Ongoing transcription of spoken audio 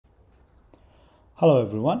Hello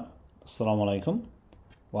everyone, Assalamu alaikum.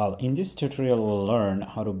 Well, in this tutorial we'll learn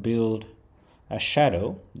how to build a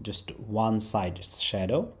shadow, just one side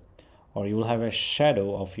shadow, or you will have a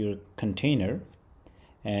shadow of your container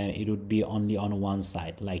and it would be only on one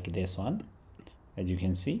side like this one, as you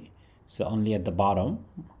can see. So only at the bottom,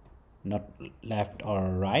 not left or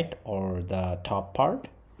right or the top part.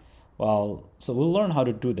 Well, so we'll learn how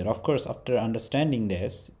to do that. Of course, after understanding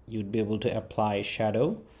this, you'd be able to apply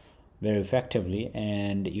shadow very effectively,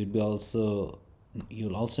 and you'll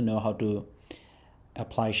also know how to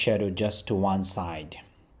apply shadow just to one side.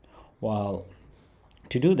 Well,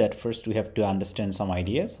 to do that, first we have to understand some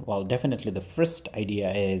ideas. Well, definitely the first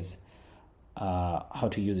idea is how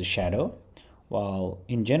to use a shadow. Well,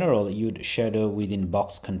 in general, you'd shadow within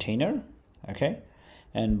box container, okay?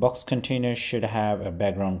 And box container should have a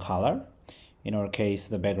background color. In our case,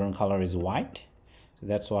 the background color is white, so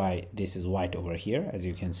that's why this is white over here, as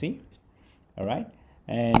you can see. All right,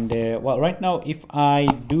 and well, right now if I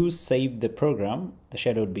do save the program, the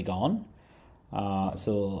shadow would be gone.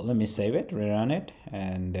 So let me save it, rerun it,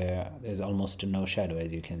 and there's almost no shadow,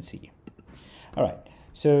 as you can see. All right,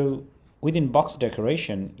 so within box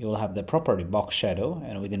decoration you will have the property box shadow,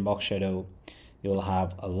 and within box shadow you will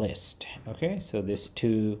have a list. Okay, so these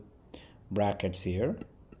two brackets here,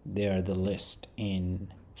 they are the list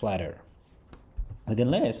in Flutter.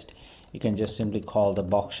 Within list you can just simply call the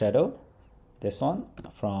box shadow, this one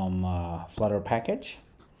from Flutter package.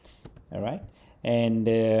 All right, and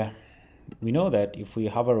we know that if we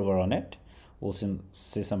hover over on it, we'll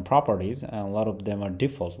see some properties, and a lot of them are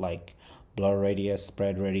default, like blur radius,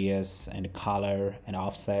 spread radius, and color and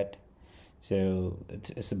offset. So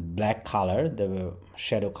it's a black color, the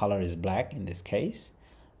shadow color is black in this case,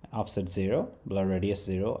 offset 0, blur radius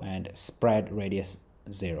 0, and spread radius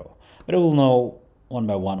 0. But we'll know one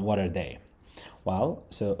by one what are they. Well,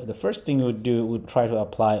 so the first thing we would do, would try to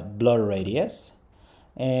apply blur radius,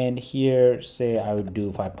 and here say I would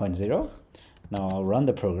do 5.0. Now I'll run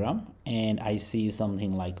the program and I see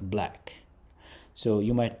something like black. So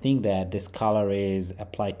you might think that this color is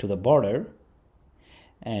applied to the border,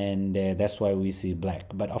 and that's why we see black.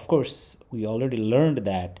 But of course we already learned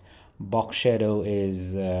that box shadow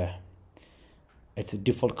is its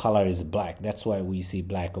default color is black. That's why we see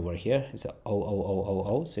black over here. It's a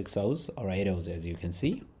 00000, 6 O's or 8 O's, as you can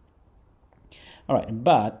see. All right,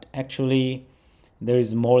 but actually there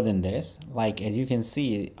is more than this. Like, as you can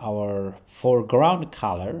see, our foreground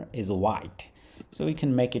color is white, so we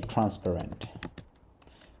can make it transparent.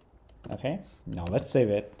 Okay, now let's save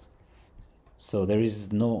it. So there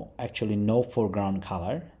is actually no foreground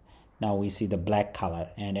color. Now we see the black color,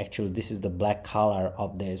 and actually this is the black color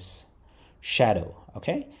of this shadow.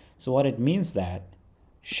 Okay, so what it means that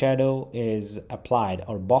shadow is applied,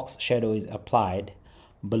 or box shadow is applied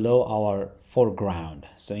below our foreground.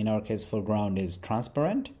 So in our case, foreground is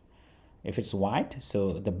transparent. If it's white,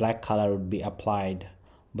 so the black color would be applied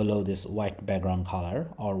below this white background color,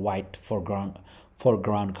 or white foreground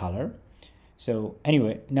color. So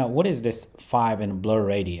anyway, now what is this 5 and blur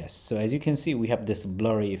radius? So as you can see, we have this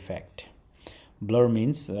blurry effect. Blur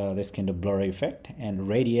means this kind of blurry effect, and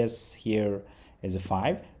radius here is a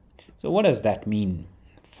 5. So what does that mean,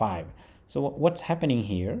 5? So what's happening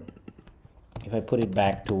here, if I put it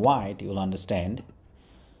back to white, you'll understand.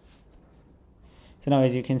 So now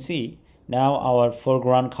as you can see, now our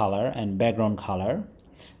foreground color and background color,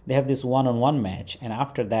 they have this one-on-one match, and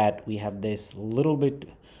after that we have this little bit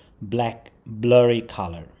black blurry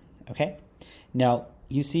color. Okay, now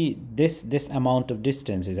you see this amount of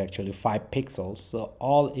distance is actually 5 pixels, so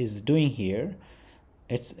all is doing here,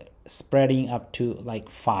 it's spreading up to like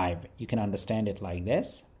 5. You can understand it like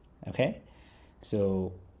this. Okay,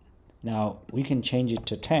 so now we can change it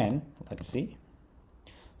to 10. Let's see.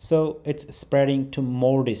 So it's spreading to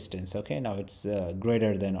more distance. Okay, now it's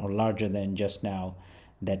greater than or larger than just now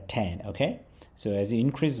that 10. Okay, so as you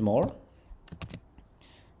increase more,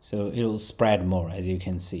 so it will spread more, as you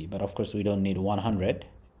can see, but of course we don't need 100.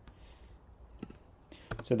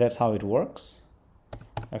 So that's how it works.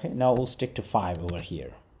 Okay, now we'll stick to 5 over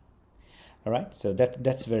here. All right, so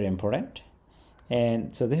that's very important.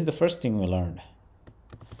 And so this is the first thing we learned.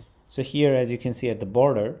 So here, as you can see at the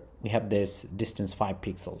border, we have this distance 5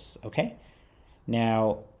 pixels. Okay,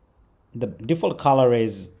 now the default color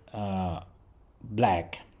is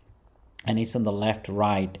black, and it's on the left,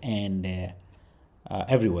 right, and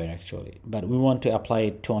everywhere actually, but we want to apply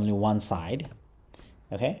it to only one side.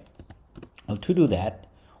 Okay, well, to do that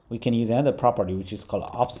we can use another property which is called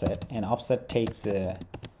offset, and offset takes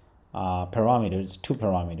parameters, 2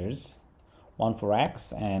 parameters, one for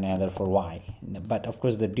x and another for y, but of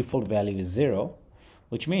course the default value is 0,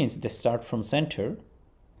 which means they start from center.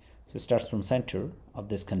 So it starts from center of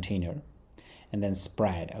this container and then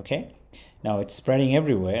spread. Okay, now it's spreading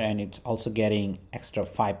everywhere, and it's also getting extra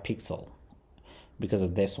 5 pixel because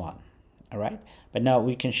of this one. All right, but now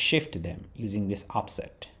we can shift them using this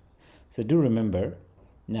offset. So do remember,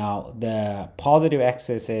 now the positive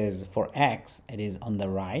axis is for X, it is on the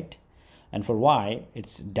right, and for Y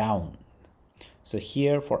it's down. So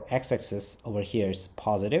here for X-axis over here it's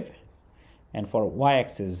positive, and for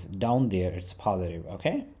Y-axis down there it's positive.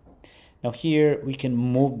 Okay, now here we can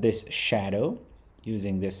move this shadow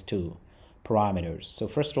using these two parameters. So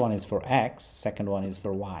first one is for X, second one is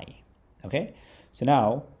for Y. Okay, so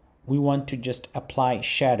now we want to just apply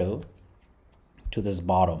shadow to this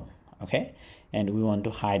bottom. Okay, and we want to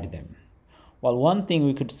hide them. Well, one thing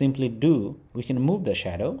we could simply do, we can move the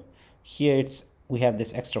shadow. Here we have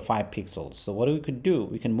this extra 5 pixels. So what we could do,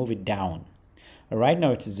 we can move it down. Right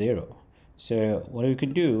now it's 0. So what we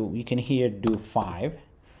could do, we can here do 5.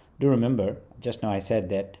 Do remember, just now I said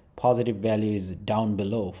that positive value is down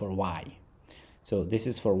below for Y. So this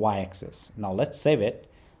is for Y-axis. Now let's save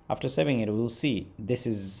it. After saving it, we'll see this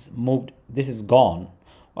is moved, this is gone.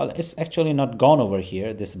 Well, it's actually not gone over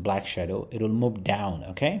here, this black shadow. It will move down.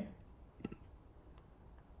 Okay,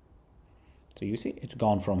 so you see it's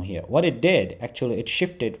gone from here. What it did, actually it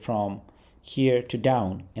shifted from here to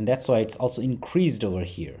down, and that's why it's also increased over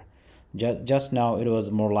here. Just now it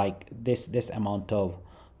was more like this amount of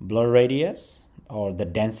blur radius, or the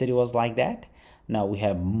density was like that. Now we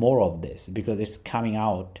have more of this because it's coming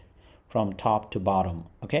out from top to bottom.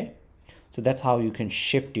 Okay, so that's how you can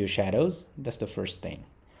shift your shadows. That's the first thing.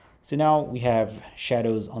 So now we have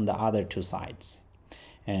shadows on the other two sides,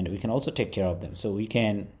 and we can also take care of them. So we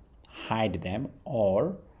can hide them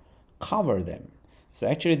or cover them. So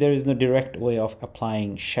actually there is no direct way of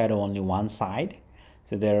applying shadow only one side.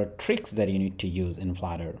 So there are tricks that you need to use in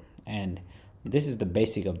Flutter, and this is the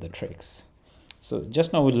basic of the tricks. So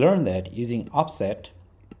just now we learned that using offset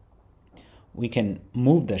we can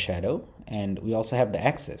move the shadow, and we also have the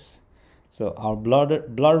axis. So our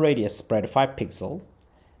blur radius spread 5 pixel.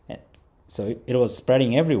 So it was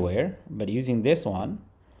spreading everywhere, but using this one,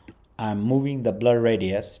 I'm moving the blur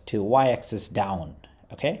radius to Y-axis down.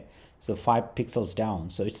 Okay, so 5 pixels down.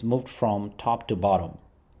 So it's moved from top to bottom,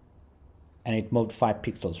 and it moved 5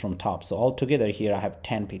 pixels from top. So altogether here I have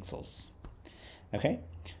 10 pixels. Okay,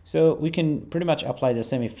 so we can pretty much apply the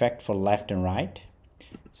same effect for left and right.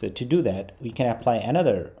 So to do that, we can apply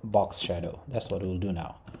another box shadow. That's what we'll do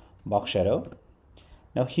now. Box shadow.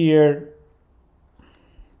 Now here,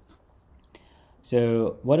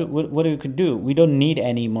 so what we could do, we don't need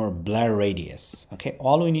any more blur radius. Okay,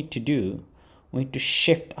 all we need to do, we need to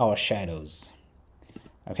shift our shadows.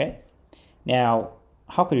 Okay, now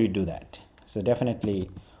how could we do that? So definitely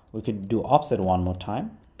we could do offset one more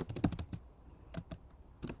time.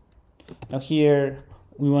 Now here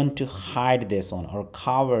we want to hide this one or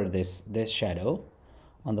cover this shadow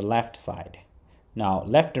on the left side. Now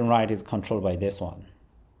left and right is controlled by this one.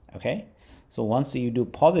 Okay, so once you do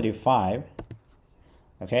 +5,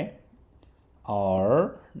 okay,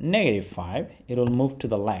 or -5, it will move to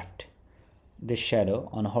the left, this shadow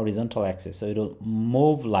on horizontal axis. So it will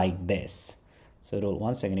move like this. So it will,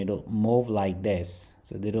 one second, it will move like this.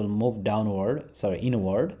 So it will move downward, sorry,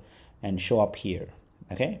 inward, and show up here.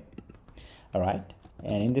 Okay, all right.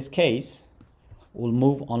 And in this case, we'll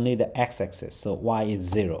move only the x-axis. So y is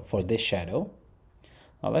 0 for this shadow.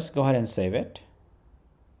 Now let's go ahead and save it.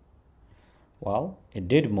 Well, it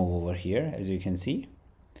did move over here, as you can see,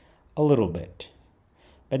 a little bit.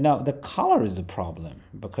 But now the color is the problem,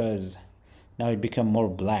 because now it become more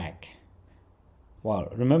black.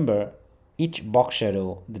 Well, remember, each box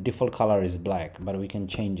shadow, the default color is black, but we can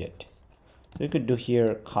change it. So we could do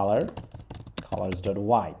here color,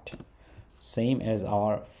 colors.white, same as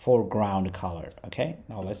our foreground color. Okay,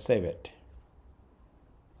 now let's save it.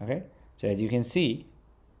 Okay, so as you can see,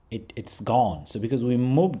 it's gone. So because we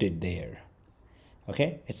moved it there.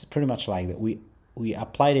 Okay, it's pretty much like that. We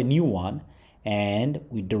applied a new one and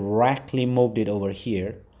we directly moved it over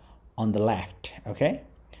here on the left. Okay,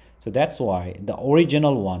 so that's why the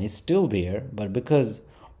original one is still there, but because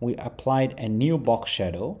we applied a new box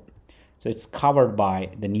shadow, so it's covered by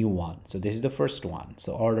the new one. So this is the first one.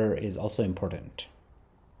 So order is also important.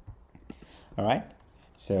 All right,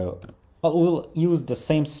 so we'll use the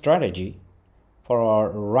same strategy for our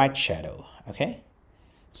right shadow. Okay,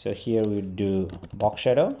 so here we do box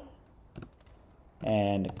shadow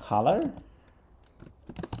and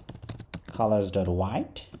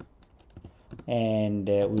colors.white, and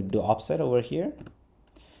we do offset over here.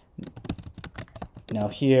 Now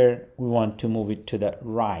here we want to move it to the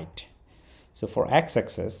right. So for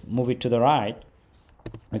x-axis, move it to the right,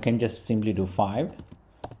 we can just simply do 5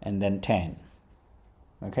 and then 10.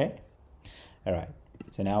 Okay, all right,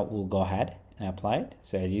 so now we'll go ahead and apply it.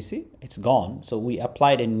 So as you see, it's gone. So we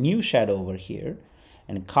applied a new shadow over here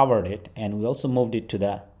and covered it, and we also moved it to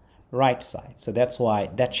the right side. So that's why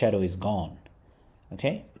that shadow is gone.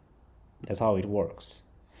 Okay, that's how it works.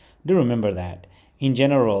 Do remember that in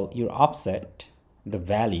general, your offset, the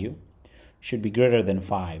value, should be greater than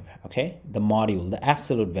 5. Okay, the module, the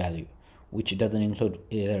absolute value, which doesn't include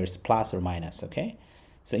either is plus or minus. Okay,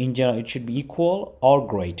 so in general, it should be equal or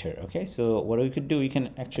greater. Okay, so what we could do, we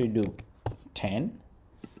can actually do 10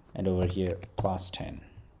 and over here plus 10.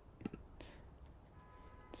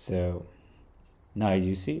 So now as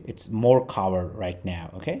you see, it's more covered right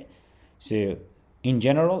now. Okay, so in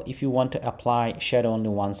general, if you want to apply shadow only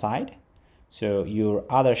one side, so your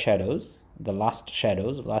other shadows, the last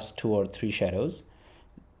 2 or 3 shadows,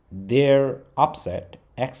 their offset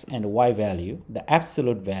x and y value, the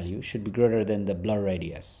absolute value, should be greater than the blur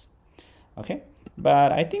radius. Okay,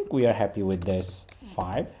 but I think we are happy with this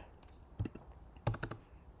 5.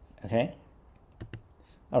 Okay,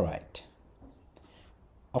 all right.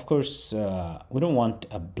 Of course, we don't want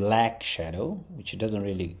a black shadow, which doesn't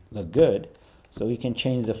really look good. So we can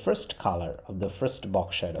change the first color of the first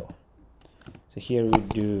box shadow. So here we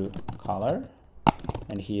do color,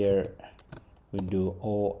 and here we do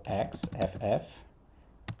OXFF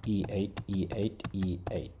E8 E8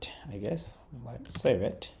 E8. I guess let's save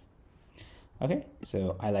it. Okay,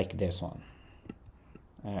 so I like this one.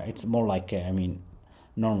 It's more like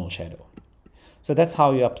normal shadow. So that's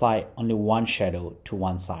how you apply only one shadow to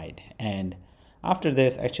one side. And after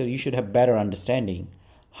this, actually, you should have better understanding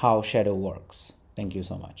how shadow works. Thank you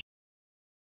so much.